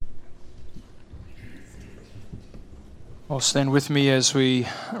Well, stand with me as we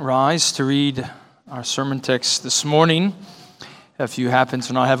rise to read our sermon text this morning. If you happen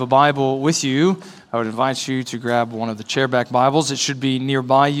to not have a Bible with you, I would invite you to grab one of the chairback Bibles. It should be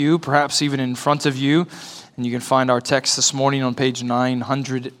nearby you, perhaps even in front of you. And you can find our text this morning on page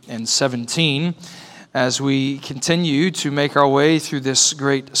 917. As we continue to make our way through this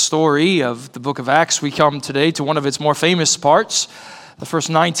great story of the book of Acts, we come today to one of its more famous parts, the first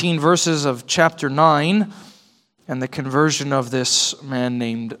 19 verses of chapter 9. And the conversion of this man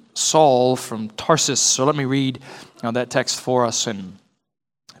named Saul from Tarsus. So let me read that text for us and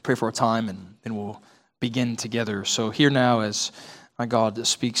pray for a time, and then we'll begin together. So hear now as my God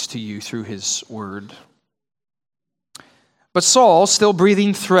speaks to you through his word. But Saul, still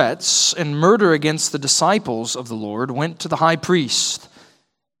breathing threats and murder against the disciples of the Lord, went to the high priest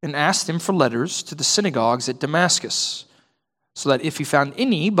and asked him for letters to the synagogues at Damascus, so that if he found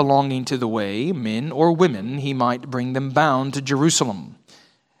any belonging to the way, men or women, he might bring them bound to Jerusalem.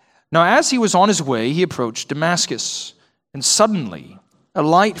 Now as he was on his way, he approached Damascus, and suddenly a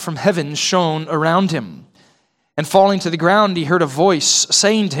light from heaven shone around him. And falling to the ground, he heard a voice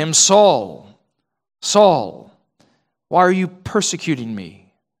saying to him, "Saul, Saul, why are you persecuting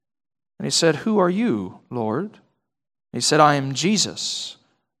me?" And he said, "Who are you, Lord?" And he said, "I am Jesus,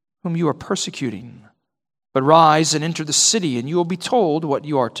 whom you are persecuting. But rise and enter the city, and you will be told what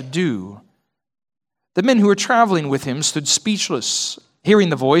you are to do." The men who were traveling with him stood speechless, hearing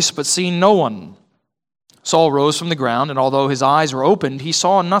the voice, but seeing no one. Saul rose from the ground, and although his eyes were opened, he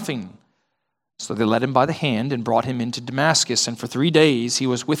saw nothing. So they led him by the hand and brought him into Damascus, and for 3 days he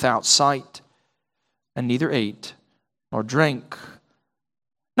was without sight, and neither ate nor drank.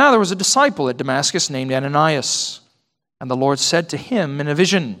 Now there was a disciple at Damascus named Ananias, and the Lord said to him in a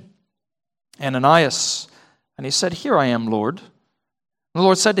vision, "Ananias." And he said, "Here I am, Lord." And the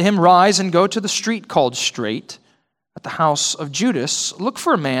Lord said to him, "Rise and go to the street called Straight, at the house of Judas. Look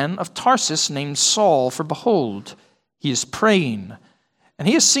for a man of Tarsus named Saul, for behold, he is praying. And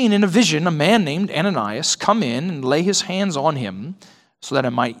he has seen in a vision a man named Ananias come in and lay his hands on him, so that I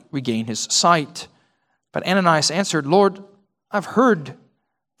might regain his sight." But Ananias answered, "Lord, I've heard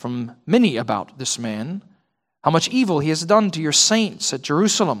from many about this man, how much evil he has done to your saints at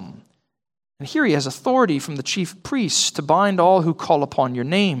Jerusalem. And here he has authority from the chief priests to bind all who call upon your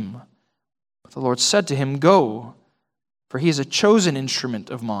name." But the Lord said to him, "Go, for he is a chosen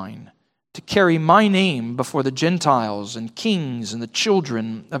instrument of mine, to carry my name before the Gentiles and kings and the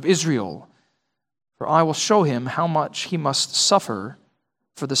children of Israel. For I will show him how much he must suffer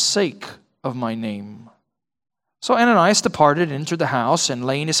for the sake of my name." So Ananias departed and entered the house, and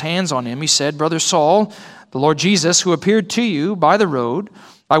laying his hands on him, he said, "Brother Saul, the Lord Jesus, who appeared to you by the road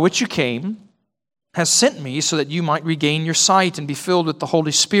by which you came, has sent me so that you might regain your sight and be filled with the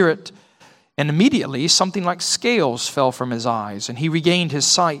Holy Spirit." And immediately something like scales fell from his eyes, and he regained his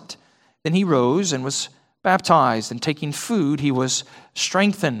sight. Then he rose and was baptized, and taking food he was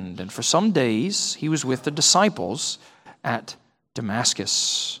strengthened. And for some days he was with the disciples at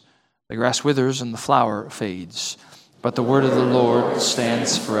Damascus. The grass withers and the flower fades, but the word of the Lord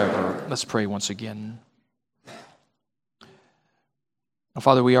stands forever. Let's pray once again.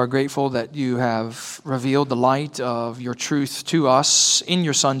 Father, we are grateful that you have revealed the light of your truth to us in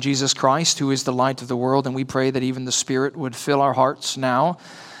your Son, Jesus Christ, who is the light of the world. And we pray that even the Spirit would fill our hearts now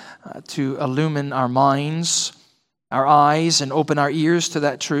to illumine our minds, our eyes, and open our ears to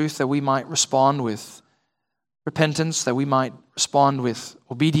that truth, that we might respond with repentance, that we might respond with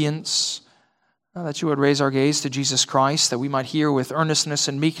obedience, that you would raise our gaze to Jesus Christ, that we might hear with earnestness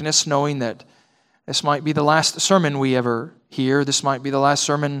and meekness, knowing that this might be the last sermon we ever hear. This might be the last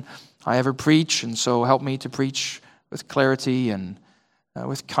sermon I ever preach. And so help me to preach with clarity and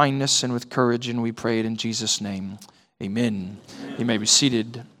with kindness and with courage. And we pray it in Jesus' name. Amen. You may be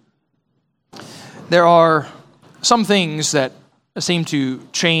seated. There are some things that seem to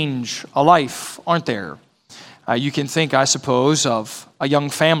change a life, aren't there? You can think, I suppose, of a young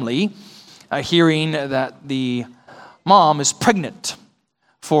family hearing that the mom is pregnant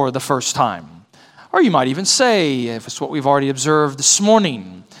for the first time. Or you might even say, if it's what we've already observed this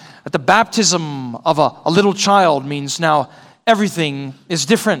morning, that the baptism of a little child means now everything is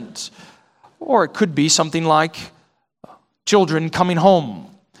different. Or it could be something like children coming home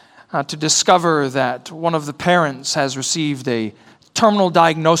to discover that one of the parents has received a terminal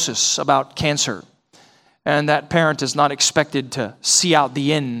diagnosis about cancer, and that parent is not expected to see out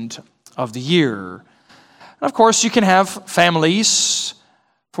the end of the year. And of course, you can have families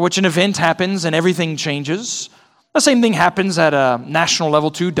for which an event happens and everything changes. The same thing happens at a national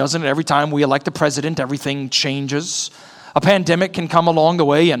level too, doesn't it? Every time we elect a president, everything changes. A pandemic can come along the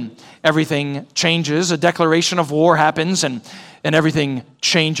way and everything changes. A declaration of war happens, and everything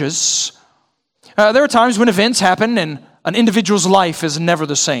changes. There are times when events happen and an individual's life is never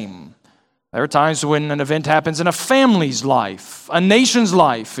the same. There are times when an event happens in a family's life, a nation's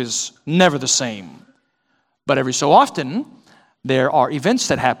life is never the same. But every so often, there are events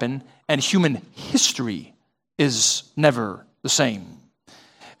that happen and human history is never the same.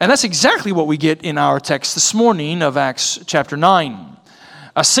 And that's exactly what we get in our text this morning of Acts chapter 9.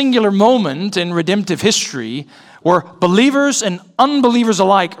 A singular moment in redemptive history where believers and unbelievers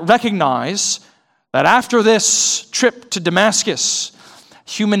alike recognize that after this trip to Damascus,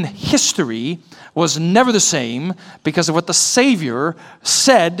 human history was never the same because of what the Savior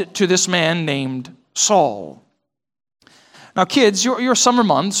said to this man named Saul. Now, kids, your summer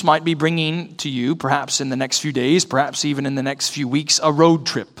months might be bringing to you, perhaps in the next few days, perhaps even in the next few weeks, a road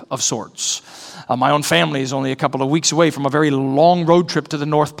trip of sorts. My own family is only a couple of weeks away from a very long road trip to the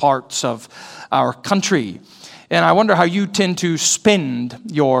north parts of our country. And I wonder how you tend to spend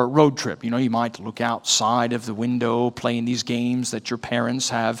your road trip. You might look outside of the window playing these games that your parents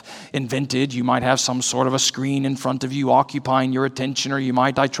have invented. You might have some sort of a screen in front of you occupying your attention, or you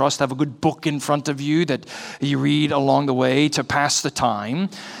might, I trust, have a good book in front of you that you read along the way to pass the time.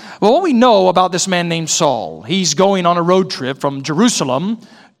 Well, what we know about this man named Saul, he's going on a road trip from Jerusalem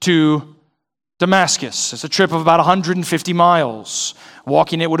to Damascus. It's a trip of about 150 miles.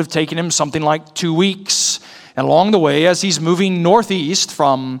 Walking it would have taken him something like 2 weeks. And along the way, as he's moving northeast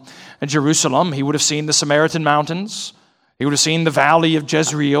from Jerusalem, he would have seen the Samaritan mountains. He would have seen the valley of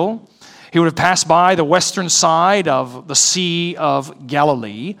Jezreel. He would have passed by the western side of the Sea of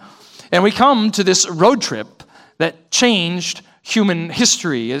Galilee. And we come to this road trip that changed human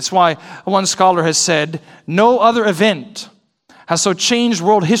history. It's why one scholar has said, no other event has so changed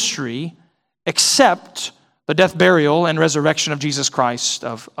world history except the death, burial, and resurrection of Jesus Christ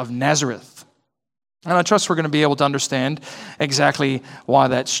of Nazareth. And I trust we're going to be able to understand exactly why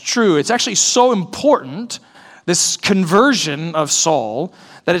that's true. It's actually so important, this conversion of Saul,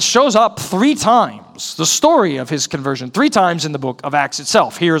 that it shows up 3 times, the story of his conversion, 3 times in the book of Acts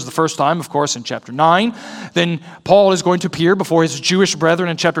itself. Here is the first time, of course, in chapter 9. Then Paul is going to appear before his Jewish brethren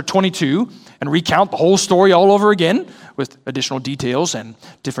in chapter 22 and recount the whole story all over again with additional details and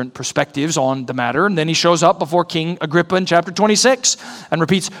different perspectives on the matter. And then he shows up before King Agrippa in chapter 26 and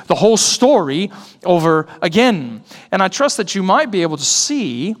repeats the whole story over again. And I trust that you might be able to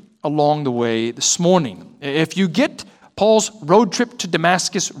see along the way this morning, if you get Paul's road trip to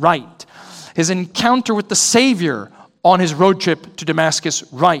Damascus right, his encounter with the Savior on his road trip to Damascus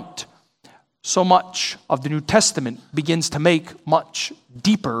right, so much of the New Testament begins to make much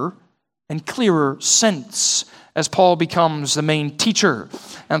deeper and clearer sense as Paul becomes the main teacher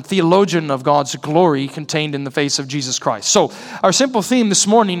and theologian of God's glory contained in the face of Jesus Christ. So our simple theme this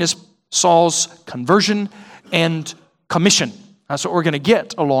morning is Saul's conversion and commission. That's what we're going to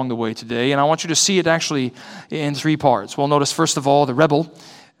get along the way today, and I want you to see it actually in 3 parts. We'll notice, first of all, the rebel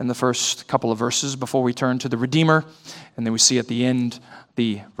in the first couple of verses before we turn to the Redeemer, and then we see at the end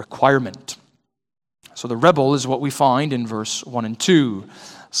the requirement. So the rebel is what we find in verse 1 and 2.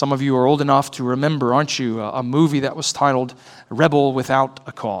 Some of you are old enough to remember, aren't you, a movie that was titled Rebel Without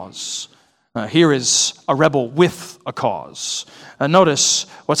a Cause. Here is a rebel with a cause. Notice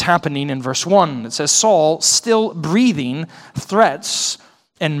what's happening in verse 1. It says, Saul still breathing threats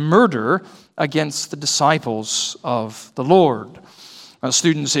and murder against the disciples of the Lord.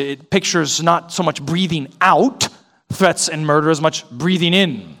 Students, it pictures not so much breathing out threats and murder as much breathing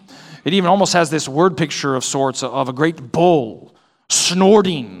in. It even almost has this word picture of sorts of a great bull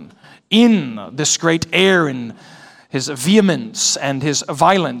snorting in this great air in his vehemence and his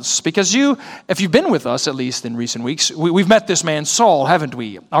violence. Because if you've been with us, at least in recent weeks, we've met this man Saul, haven't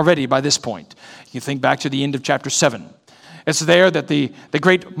we, already by this point? You think back to the end of chapter 7. It's there that the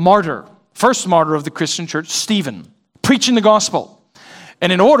great martyr, first martyr of the Christian church, Stephen, preaching the gospel.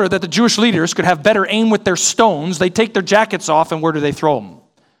 And in order that the Jewish leaders could have better aim with their stones, they take their jackets off, and where do they throw them?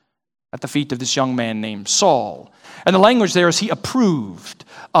 At the feet of this young man named Saul. And the language there is he approved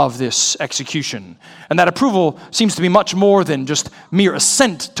of this execution. And that approval seems to be much more than just mere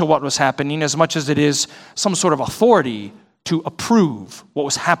assent to what was happening, as much as it is some sort of authority to approve what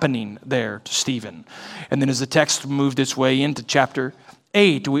was happening there to Stephen. And then as the text moved its way into chapter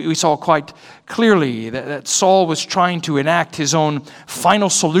 8, we saw quite clearly that Saul was trying to enact his own final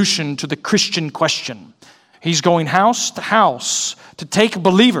solution to the Christian question. He's going house to house to take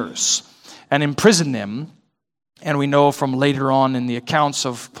believers and imprison them. And we know from later on in the accounts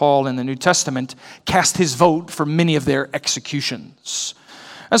of Paul in the New Testament, cast his vote for many of their executions.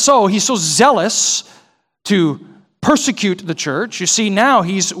 And so he's so zealous to persecute the church. You see, now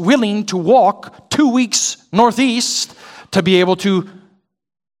he's willing to walk 2 weeks northeast to be able to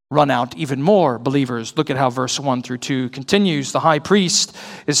run out even more believers. Look at how verse 1 through 2 continues. The high priest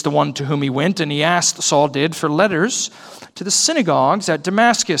is the one to whom he went, and he asked, Saul did, for letters to the synagogues at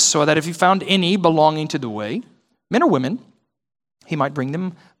Damascus, so that if he found any belonging to the way, men or women, he might bring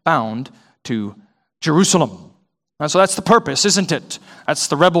them bound to Jerusalem. And so that's the purpose, isn't it? That's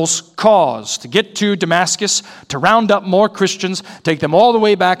the rebels' cause, to get to Damascus, to round up more Christians, take them all the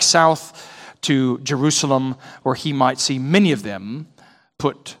way back south to Jerusalem, where he might see many of them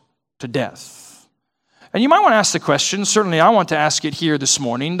put to death. And you might want to ask the question, certainly I want to ask it here this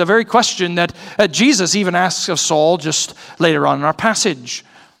morning, the very question that Jesus even asks of Saul just later on in our passage.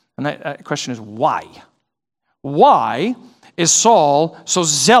 And that question is, why? Why is Saul so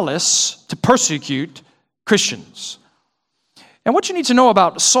zealous to persecute Christians? And what you need to know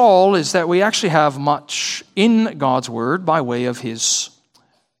about Saul is that we actually have much in God's Word by way of his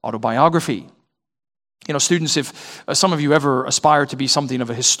autobiography. You know, students, if some of you ever aspire to be something of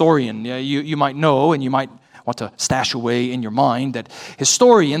a historian, you might know, and you might want to stash away in your mind, that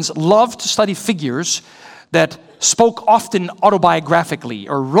historians love to study figures that spoke often autobiographically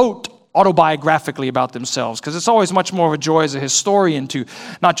or wrote autobiographically about themselves, because it's always much more of a joy as a historian to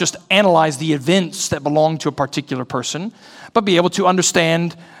not just analyze the events that belong to a particular person, but be able to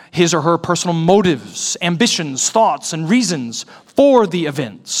understand his or her personal motives, ambitions, thoughts, and reasons for the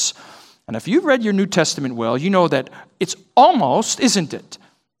events. And if you've read your New Testament well, you know that it's almost, isn't it,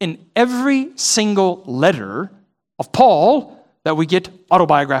 in every single letter of Paul that we get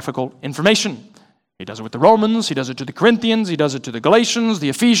autobiographical information. He does it with the Romans, he does it to the Corinthians, he does it to the Galatians, the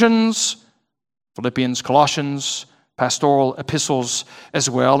Ephesians, Philippians, Colossians, pastoral epistles as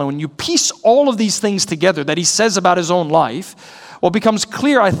well. And when you piece all of these things together that he says about his own life, what becomes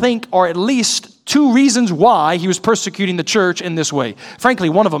clear, I think, are at least two reasons why he was persecuting the church in this way. Frankly,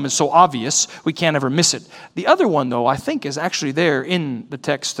 one of them is so obvious, we can't ever miss it. The other one, though, I think is actually there in the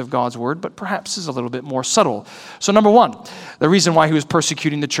text of God's Word, but perhaps is a little bit more subtle. So number one, the reason why he was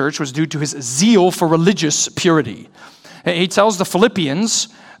persecuting the church was due to his zeal for religious purity. He tells the Philippians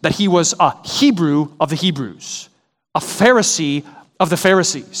that he was a Hebrew of the Hebrews, a Pharisee of the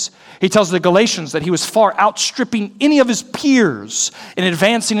Pharisees. He tells the Galatians that he was far outstripping any of his peers in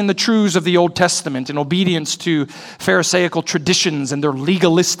advancing in the truths of the Old Testament in obedience to Pharisaical traditions and their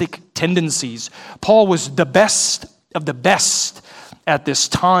legalistic tendencies. Paul was the best of the best at this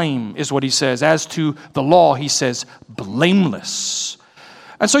time, is what he says. As to the law, he says, blameless.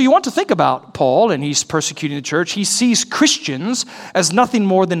 And so you want to think about Paul, and he's persecuting the church. He sees Christians as nothing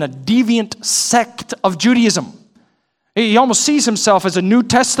more than a deviant sect of Judaism. He almost sees himself as a New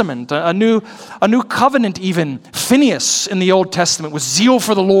Testament, a new covenant even. Phinehas in the Old Testament with zeal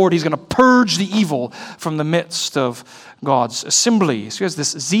for the Lord. He's going to purge the evil from the midst of God's assembly. So he has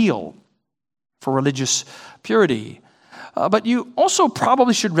this zeal for religious purity. But you also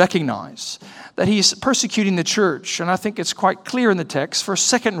probably should recognize that he's persecuting the church, and I think it's quite clear in the text, for a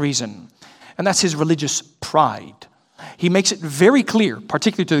second reason, and that's his religious pride. He makes it very clear,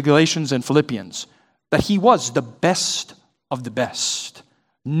 particularly to the Galatians and Philippians, that he was the best of the best.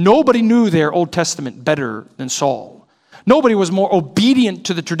 Nobody knew their Old Testament better than Saul. Nobody was more obedient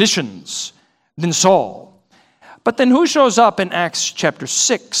to the traditions than Saul. But then who shows up in Acts chapter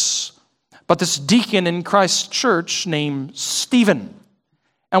 6 but this deacon in Christ's church named Stephen?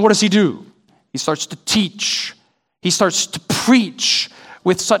 And what does he do? He starts to teach. He starts to preach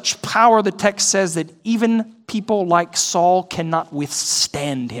with such power, the text says, that even people like Saul cannot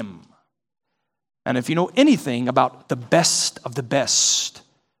withstand him. And if you know anything about the best of the best,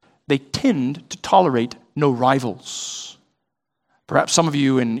 they tend to tolerate no rivals. Perhaps some of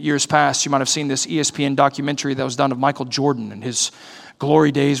you in years past, you might have seen this ESPN documentary that was done of Michael Jordan and his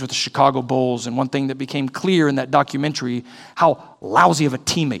glory days with the Chicago Bulls. And one thing that became clear in that documentary, how lousy of a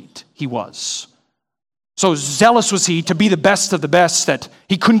teammate he was. So zealous was he to be the best of the best that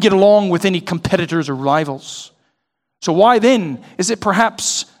he couldn't get along with any competitors or rivals. So why then is it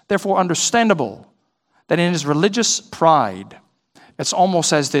perhaps therefore understandable that in his religious pride, it's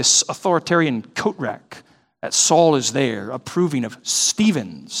almost as this authoritarian coat rack that Saul is there approving of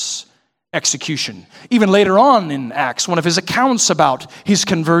Stephen's execution. Even later on in Acts, one of his accounts about his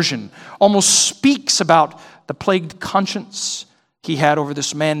conversion almost speaks about the plagued conscience he had over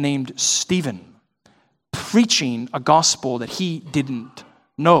this man named Stephen, preaching a gospel that he didn't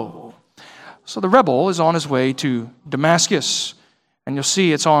know. So the rebel is on his way to Damascus, and you'll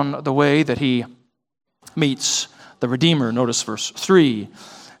see it's on the way that he meets the Redeemer. Notice verse 3.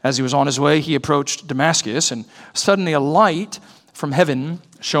 As he was on his way, he approached Damascus, and suddenly a light from heaven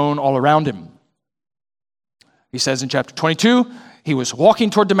shone all around him. He says in chapter 22, he was walking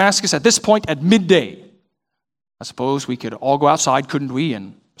toward Damascus at this point at midday. I suppose we could all go outside, couldn't we,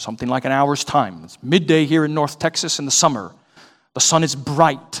 in something like an hour's time. It's midday here in North Texas in the summer. The sun is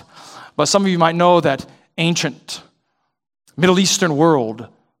bright. But some of you might know that ancient Middle Eastern world,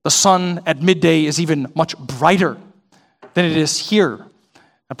 the sun at midday is even much brighter than it is here.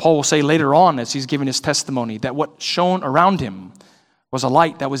 And Paul will say later on, as he's giving his testimony, that what shone around him was a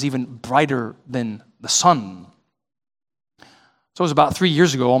light that was even brighter than the sun. So it was about 3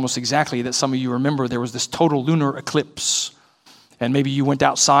 years ago, almost exactly, that some of you remember there was this total lunar eclipse. And maybe you went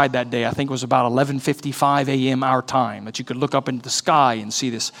outside that day. I think it was about 11:55 a.m. our time, that you could look up into the sky and see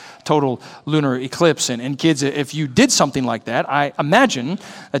this total lunar eclipse. And kids, if you did something like that, I imagine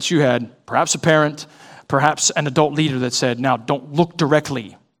that you had perhaps a parent, perhaps an adult leader that said, now don't look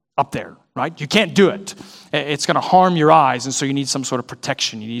directly up there, right? You can't do it. It's going to harm your eyes, and so you need some sort of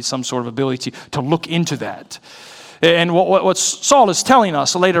protection. You need some sort of ability to look into that. And what Saul is telling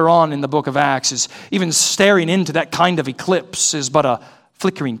us later on in the book of Acts is even staring into that kind of eclipse is but a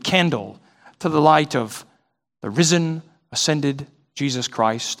flickering candle to the light of the risen, ascended Jesus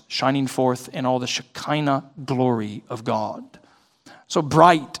Christ shining forth in all the Shekinah glory of God. So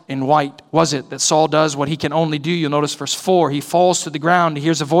bright and white was it that Saul does what he can only do. You'll notice verse 4, he falls to the ground. He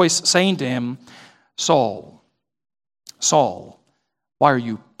hears a voice saying to him, Saul, Saul, why are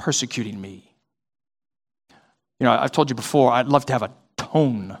you persecuting me? You know, I've told you before, I'd love to have a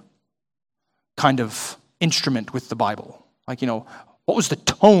tone kind of instrument with the Bible. Like, what was the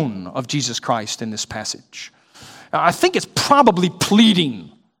tone of Jesus Christ in this passage? I think it's probably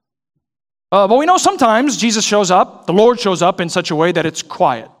pleading. But we know sometimes Jesus shows up, the Lord shows up in such a way that it's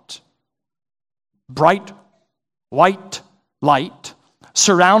quiet. Bright, white light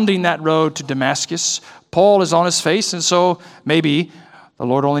surrounding that road to Damascus. Paul is on his face, and so maybe the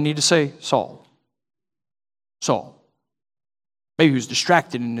Lord only needed to say, Saul. Saul. Maybe he was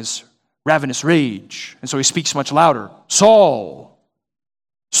distracted in his ravenous rage, and so he speaks much louder. Saul.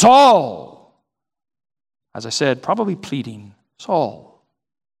 Saul. As I said, probably pleading, Saul.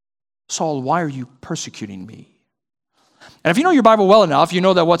 Saul, why are you persecuting me? And if you know your Bible well enough, you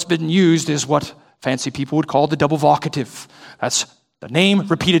know that what's been used is what fancy people would call the double vocative. That's the name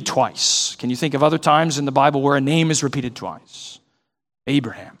repeated twice. Can you think of other times in the Bible where a name is repeated twice?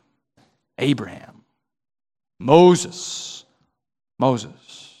 Abraham. Abraham. Moses.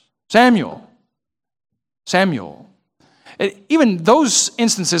 Samuel. Even those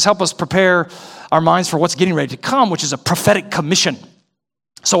instances help us prepare our minds for what's getting ready to come, which is a prophetic commission.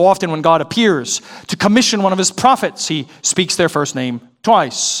 So often when God appears to commission one of his prophets, he speaks their first name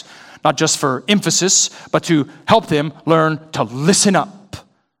twice, not just for emphasis, but to help them learn to listen up.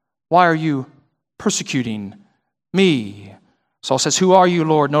 Why are you persecuting me? Saul says, who are you,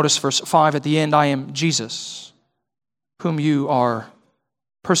 Lord? Notice verse 5 at the end, I am Jesus, whom you are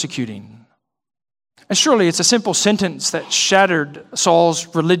persecuting. And surely it's a simple sentence that shattered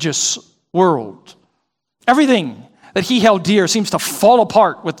Saul's religious world. Everything that he held dear seems to fall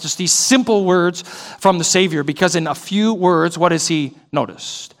apart with just these simple words from the Savior, because in a few words, what has he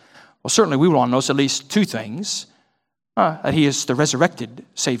noticed? Well, certainly we want to notice at least two things. That he is the resurrected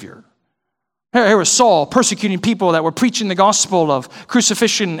Savior. Here was Saul persecuting people that were preaching the gospel of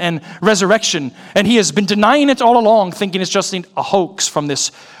crucifixion and resurrection, and he has been denying it all along, thinking it's just a hoax from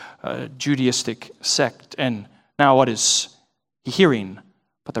this Judaistic sect. And now what is he hearing?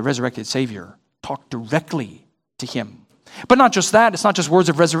 But the resurrected Savior talk directly to him. But not just that, it's not just words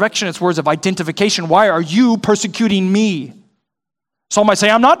of resurrection, it's words of identification. Why are you persecuting me? Saul might say,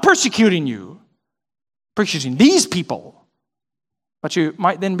 I'm not persecuting you, persecuting these people. But you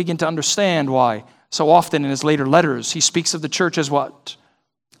might then begin to understand why so often in his later letters he speaks of the church as what?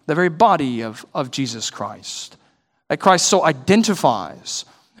 The very body of Jesus Christ. That Christ so identifies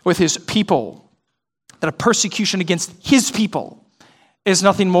with his people that a persecution against his people is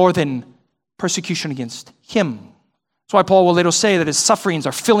nothing more than persecution against him. That's why Paul will later say that his sufferings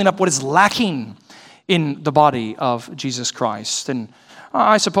are filling up what is lacking in the body of Jesus Christ. And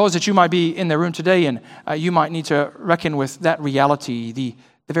I suppose that you might be in the room today and you might need to reckon with that reality, the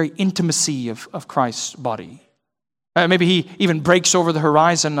very intimacy of Christ's body. Maybe he even breaks over the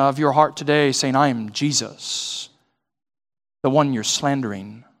horizon of your heart today saying, I am Jesus, the one you're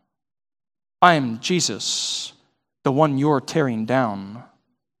slandering. I am Jesus, the one you're tearing down.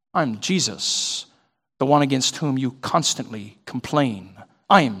 I'm Jesus, the one against whom you constantly complain.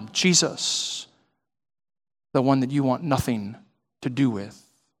 I am Jesus, the one that you want nothing to do with.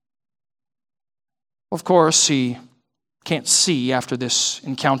 Of course, he can't see after this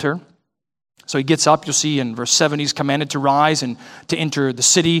encounter. So he gets up, you'll see in verse 7, he's commanded to rise and to enter the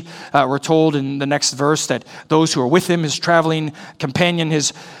city. We're told in the next verse that those who are with him, his traveling companion,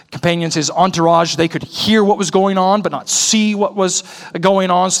 his companions, his entourage, they could hear what was going on, but not see what was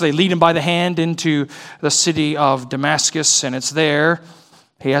going on. So they lead him by the hand into the city of Damascus, and it's there.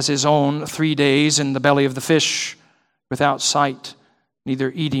 He has his own 3 days in the belly of the fish without sight,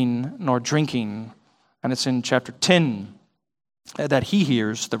 neither eating nor drinking. And it's in chapter 10 that he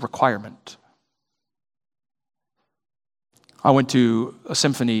hears the requirement. I went to a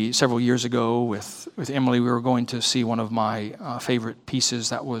symphony several years ago with Emily. We were going to see one of my favorite pieces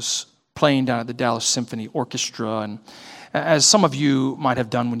that was playing down at the Dallas Symphony Orchestra. And as some of you might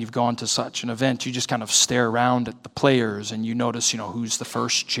have done when you've gone to such an event, you just kind of stare around at the players and you notice, who's the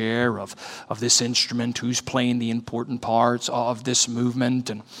first chair of this instrument, who's playing the important parts of this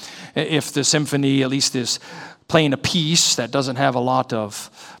movement. And if the symphony at least is playing a piece that doesn't have a lot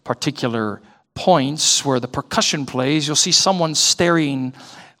of particular points where the percussion plays, you'll see someone staring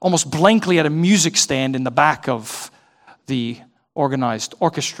almost blankly at a music stand in the back of the organized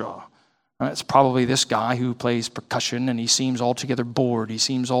orchestra. It's probably this guy who plays percussion, and he seems altogether bored. He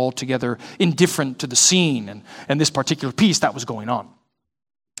seems altogether indifferent to the scene and this particular piece that was going on.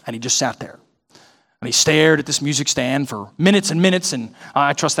 And he just sat there. And he stared at this music stand for minutes and minutes, and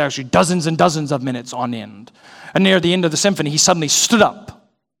I trust actually dozens and dozens of minutes on end. And near the end of the symphony, he suddenly stood up.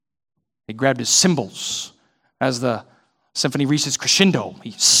 He grabbed his cymbals. As the symphony reached its crescendo,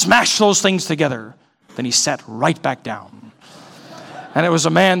 he smashed those things together. Then he sat right back down. And it was a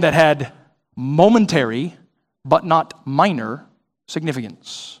man that had momentary, but not minor,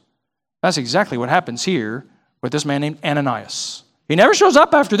 significance. That's exactly what happens here with this man named Ananias. He never shows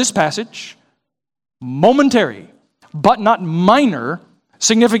up after this passage. Momentary, but not minor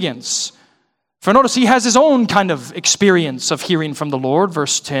significance. For notice, he has his own kind of experience of hearing from the Lord.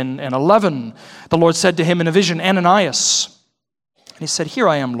 Verse 10 and 11, the Lord said to him in a vision, Ananias. And he said, Here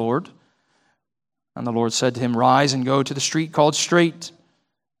I am, Lord. And the Lord said to him, Rise and go to the street called Straight.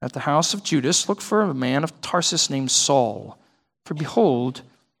 At the house of Judas, look for a man of Tarsus named Saul. For behold,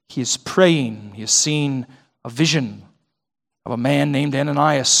 he is praying. He has seen a vision of a man named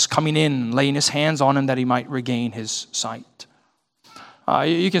Ananias coming in, laying his hands on him that he might regain his sight.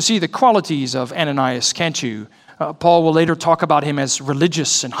 You can see the qualities of Ananias, can't you? Paul will later talk about him as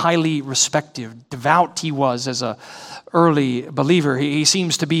religious and highly respected. Devout he was as an early believer. He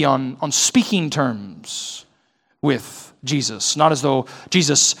seems to be on speaking terms with Jesus. Not as though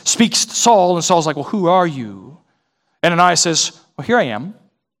Jesus speaks to Saul and Saul's like, well, who are you? Ananias says, well, here I am.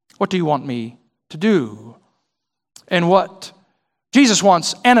 What do you want me to do? And what Jesus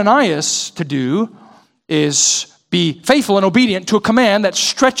wants Ananias to do is be faithful and obedient to a command that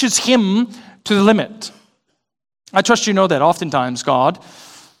stretches him to the limit. I trust you know that oftentimes God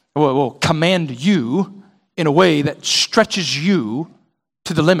will command you in a way that stretches you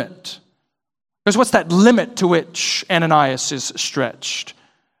to the limit. Because what's that limit to which Ananias is stretched?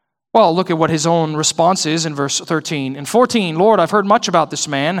 Well, look at what his own response is in verse 13 and 14. Lord, I've heard much about this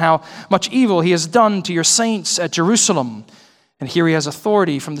man, how much evil he has done to your saints at Jerusalem. And here he has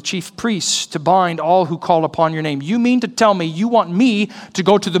authority from the chief priests to bind all who call upon your name. You mean to tell me you want me to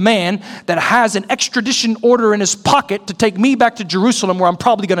go to the man that has an extradition order in his pocket to take me back to Jerusalem where I'm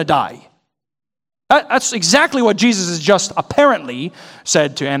probably going to die? That's exactly what Jesus has just apparently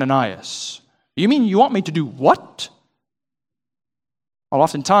said to Ananias. You mean you want me to do what? Well,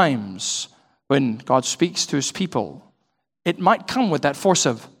 oftentimes when God speaks to his people, it might come with that force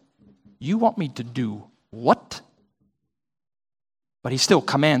of, you want me to do what? But he still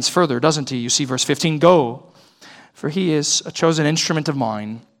commands further, doesn't he? You see verse 15, go, for he is a chosen instrument of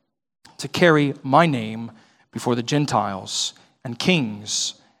mine to carry my name before the Gentiles and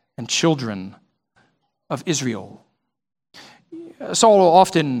kings and children of Israel. Saul will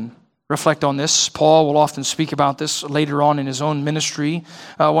often reflect on this. Paul will often speak about this later on in his own ministry.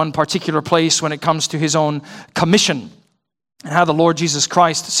 One particular place when it comes to his own commission and how the Lord Jesus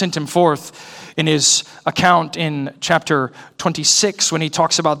Christ sent him forth in his account in chapter 26, when he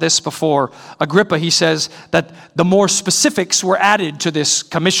talks about this before Agrippa, he says that the more specifics were added to this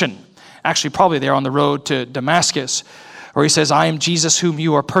commission. Actually, probably they're on the road to Damascus, where he says, I am Jesus whom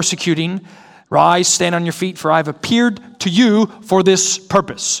you are persecuting. Rise, stand on your feet, for I have appeared to you for this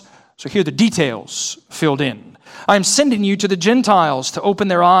purpose. So here are the details filled in. I am sending you to the Gentiles to open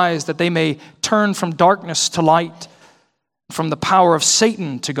their eyes that they may turn from darkness to light, from the power of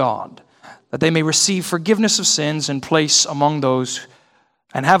Satan to God, that they may receive forgiveness of sins and place among those,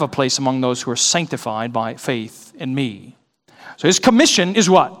 and have a place among those who are sanctified by faith in me. So his commission is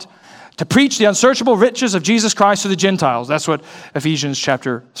what? to preach the unsearchable riches of Jesus Christ to the Gentiles. That's what Ephesians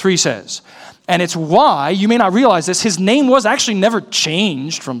chapter 3 says. And it's why, you may not realize this, his name was actually never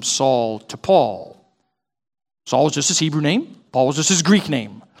changed from Saul to Paul. Saul was just his Hebrew name. Paul was just his Greek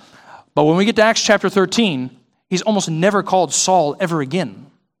name. But when we get to Acts chapter 13, he's almost never called Saul ever again.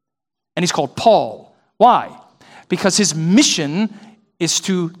 And he's called Paul. Why? Because his mission is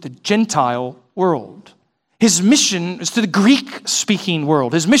to the Gentile world. His mission is to the Greek-speaking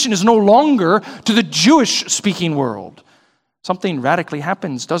world. His mission is no longer to the Jewish-speaking world. Something radically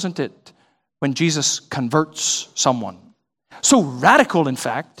happens, doesn't it, when Jesus converts someone? So radical, in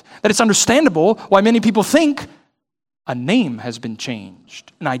fact, that it's understandable why many people think a name has been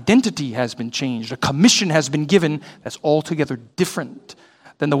changed, an identity has been changed, a commission has been given that's altogether different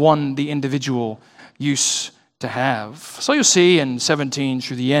than the one the individual used to have. So you'll see in 17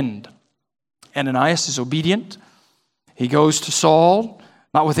 through the end, Ananias is obedient. He goes to Saul,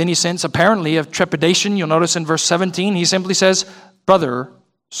 not with any sense apparently of trepidation. You'll notice in verse 17, he simply says, "Brother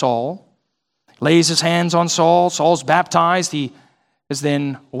Saul," lays his hands on Saul. Saul's baptized. He is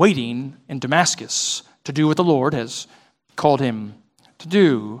then waiting in Damascus to do what the Lord has called him to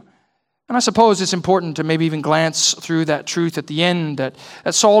do. And I suppose it's important to maybe even glance through that truth at the end, that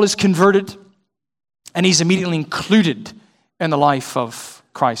Saul is converted and he's immediately included in the life of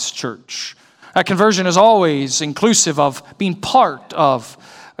Christ's church. Conversion is always inclusive of being part of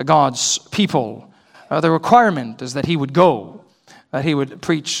God's people. The requirement is that he would go, that he would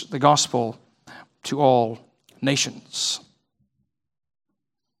preach the gospel to all nations.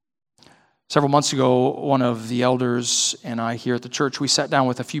 Several months ago, one of the elders and I here at the church, we sat down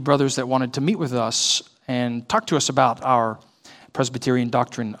with a few brothers that wanted to meet with us and talk to us about our Presbyterian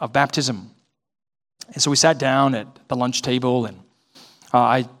doctrine of baptism. And so we sat down at the lunch table, and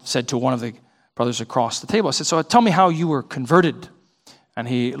I said to one of the brothers across the table, I said, "So tell me how you were converted." And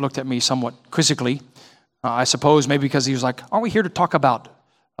he looked at me somewhat quizzically. I suppose maybe because he was like, "Aren't we here to talk about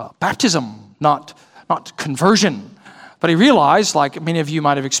baptism, not conversion?" But he realized, like many of you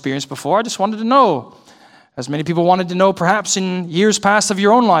might have experienced before, I just wanted to know, as many people wanted to know perhaps in years past of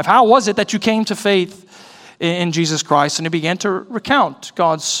your own life, how was it that you came to faith in Jesus Christ? And he began to recount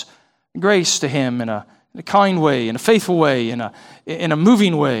God's grace to him in a kind way, in a faithful way, in a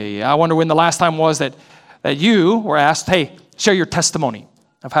moving way. I wonder when the last time was that you were asked, "Hey, share your testimony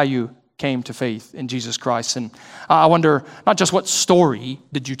of how you came to faith in Jesus Christ." And I wonder not just what story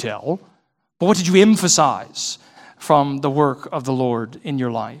did you tell, but what did you emphasize from the work of the Lord in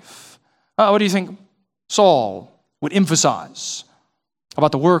your life? What do you think Saul would emphasize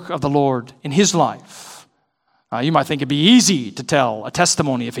about the work of the Lord in his life? You might think it'd be easy to tell a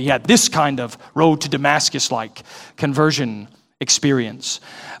testimony if he had this kind of road to Damascus-like conversion experience.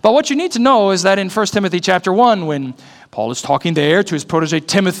 But what you need to know is that in 1 Timothy chapter 1, when Paul is talking there to his protege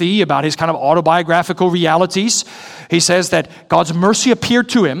Timothy about his kind of autobiographical realities, he says that God's mercy appeared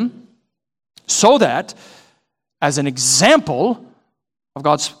to him so that, as an example of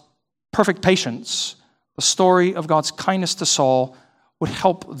God's perfect patience, the story of God's kindness to Saul would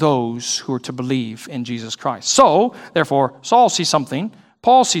help those who are to believe in Jesus Christ. So, therefore, Saul sees something,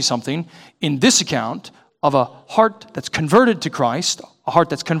 Paul sees something in this account of a heart that's converted to Christ, a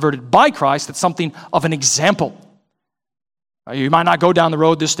heart that's converted by Christ, that's something of an example. You might not go down the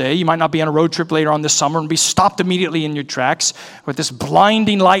road this day. You might not be on a road trip later on this summer and be stopped immediately in your tracks with this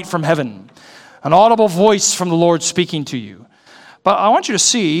blinding light from heaven, an audible voice from the Lord speaking to you. But I want you to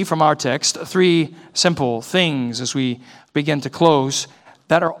see from our text 3 simple things as we begin to close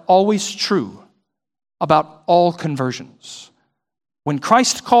that are always true about all conversions. When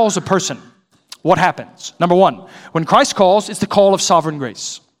Christ calls a person, what happens? Number 1, when Christ calls, it's the call of sovereign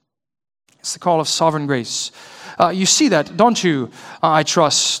grace. It's the call of sovereign grace. You see that, don't you? I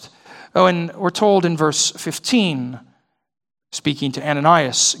trust. When we're told in verse 15, speaking to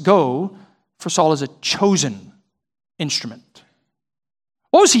Ananias, "Go, for Saul is a chosen instrument."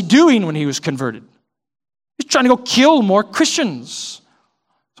 What was he doing when he was converted? He's trying to go kill more Christians.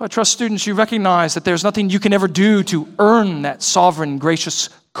 So I trust, students, you recognize that there's nothing you can ever do to earn that sovereign, gracious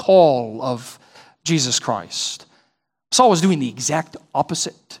call of Jesus Christ. Saul was doing the exact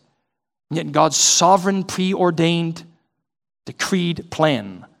opposite. And yet God's sovereign, preordained, decreed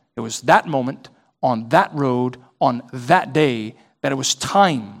plan, it was that moment, on that road, on that day, that it was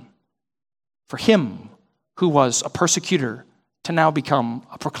time for him who was a persecutor to now become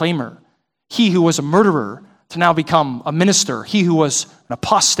a proclaimer. He who was a murderer to now become a minister. He who was an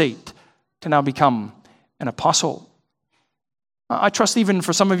apostate to now become an apostle. I trust even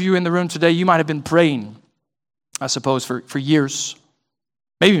for some of you in the room today, you might have been praying, I suppose, for years,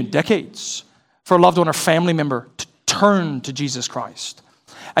 maybe even decades, for a loved one or family member to turn to Jesus Christ.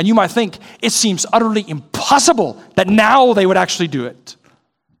 And you might think it seems utterly impossible that now they would actually do it.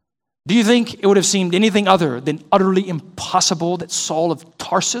 Do you think it would have seemed anything other than utterly impossible that Saul of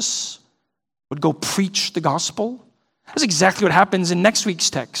Tarsus would go preach the gospel? That's exactly what happens in next week's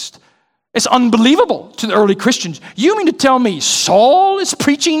text. It's unbelievable to the early Christians. You mean to tell me Saul is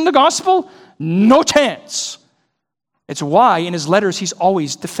preaching the gospel? No chance. It's why in his letters he's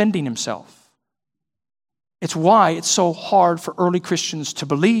always defending himself. It's why it's so hard for early Christians to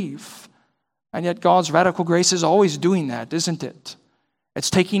believe. And yet God's radical grace is always doing that, isn't it? It's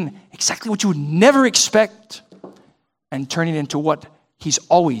taking exactly what you would never expect and turning it into what he's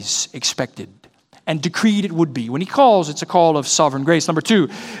always expected and decreed it would be. When he calls, it's a call of sovereign grace. Number two,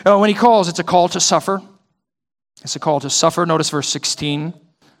 when he calls, it's a call to suffer. It's a call to suffer. Notice verse 16.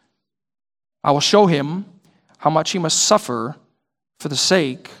 I will show him how much he must suffer for the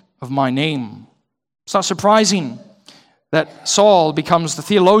sake of my name. It's not surprising that Saul becomes the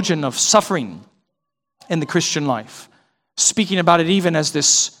theologian of suffering in the Christian life, speaking about it even as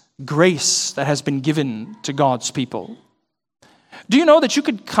this grace that has been given to God's people. Do you know that you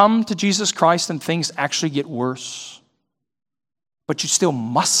could come to Jesus Christ and things actually get worse? But you still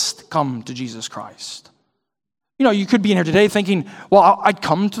must come to Jesus Christ. You know, you could be in here today thinking, well, I'd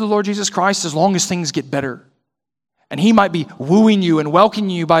come to the Lord Jesus Christ as long as things get better. And he might be wooing you and welcoming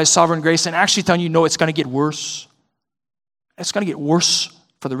you by his sovereign grace and actually telling you, no, it's going to get worse. It's going to get worse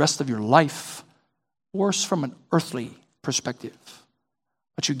for the rest of your life. Worse from an earthly perspective.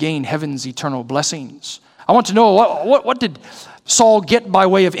 But you gain heaven's eternal blessings. I want to know, what did Saul get by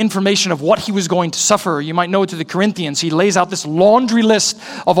way of information of what he was going to suffer? You might know to the Corinthians, he lays out this laundry list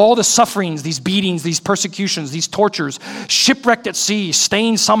of all the sufferings, these beatings, these persecutions, these tortures, shipwrecked at sea,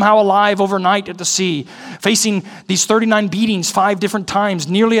 staying somehow alive overnight at the sea, facing these 39 beatings 5 different times,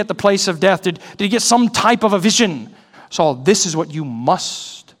 nearly at the place of death. Did he get some type of a vision? Saul, this is what you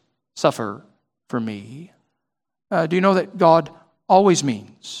must suffer for me. Do you know that God always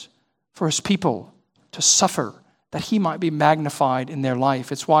means for his people to suffer, that he might be magnified in their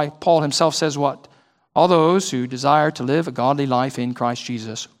life? It's why Paul himself says what? All those who desire to live a godly life in Christ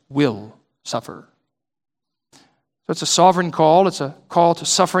Jesus will suffer. So it's a sovereign call. It's a call to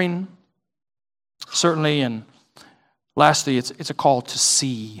suffering, certainly. And lastly, it's a call to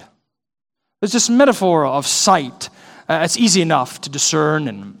see. There's this metaphor of sight. It's easy enough to discern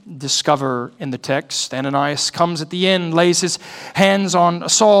and discover in the text. Ananias comes at the end, lays his hands on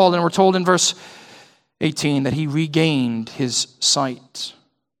Saul, and we're told in verse 18 that he regained his sight.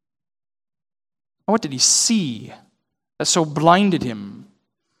 What did he see that so blinded him?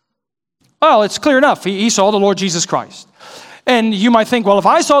 Well, it's clear enough. He saw the Lord Jesus Christ. And you might think, well, if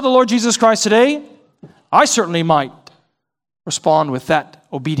I saw the Lord Jesus Christ today, I certainly might respond with that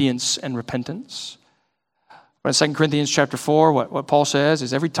obedience and repentance. But in 2 Corinthians chapter 4, what Paul says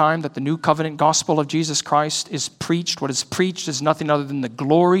is every time that the new covenant gospel of Jesus Christ is preached, what is preached is nothing other than the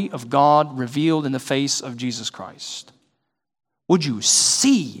glory of God revealed in the face of Jesus Christ. Would you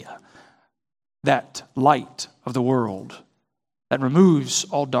see that light of the world that removes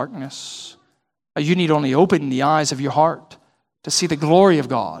all darkness? You need only open the eyes of your heart to see the glory of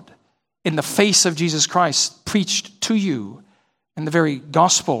God in the face of Jesus Christ preached to you in the very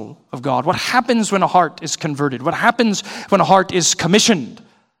gospel of God. What happens when a heart is converted? What happens when a heart is commissioned?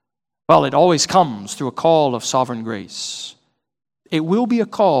 Well, it always comes through a call of sovereign grace. It will be a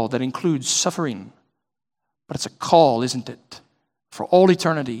call that includes suffering, but it's a call, isn't it, for all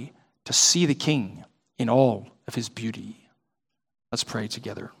eternity to see the King in all of his beauty. Let's pray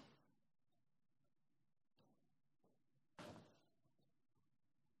together.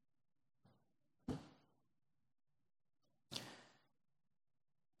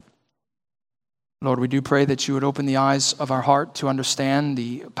 Lord, we do pray that you would open the eyes of our heart to understand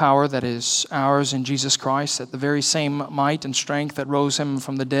the power that is ours in Jesus Christ, that the very same might and strength that rose him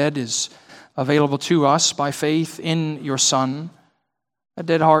from the dead is available to us by faith in your Son, that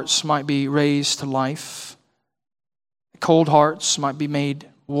dead hearts might be raised to life, cold hearts might be made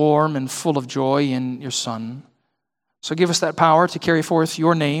warm and full of joy in your Son. So give us that power to carry forth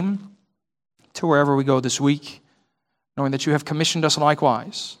your name to wherever we go this week, knowing that you have commissioned us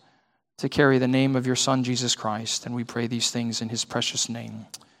likewise to carry the name of your Son, Jesus Christ. And we pray these things in his precious name.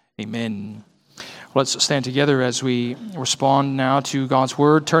 Amen. Let's stand together as we respond now to God's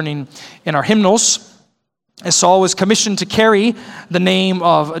word, turning in our hymnals. As Saul was commissioned to carry the name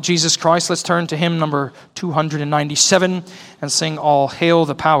of Jesus Christ, let's turn to hymn number 297 and sing All Hail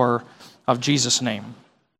the Power of Jesus' Name.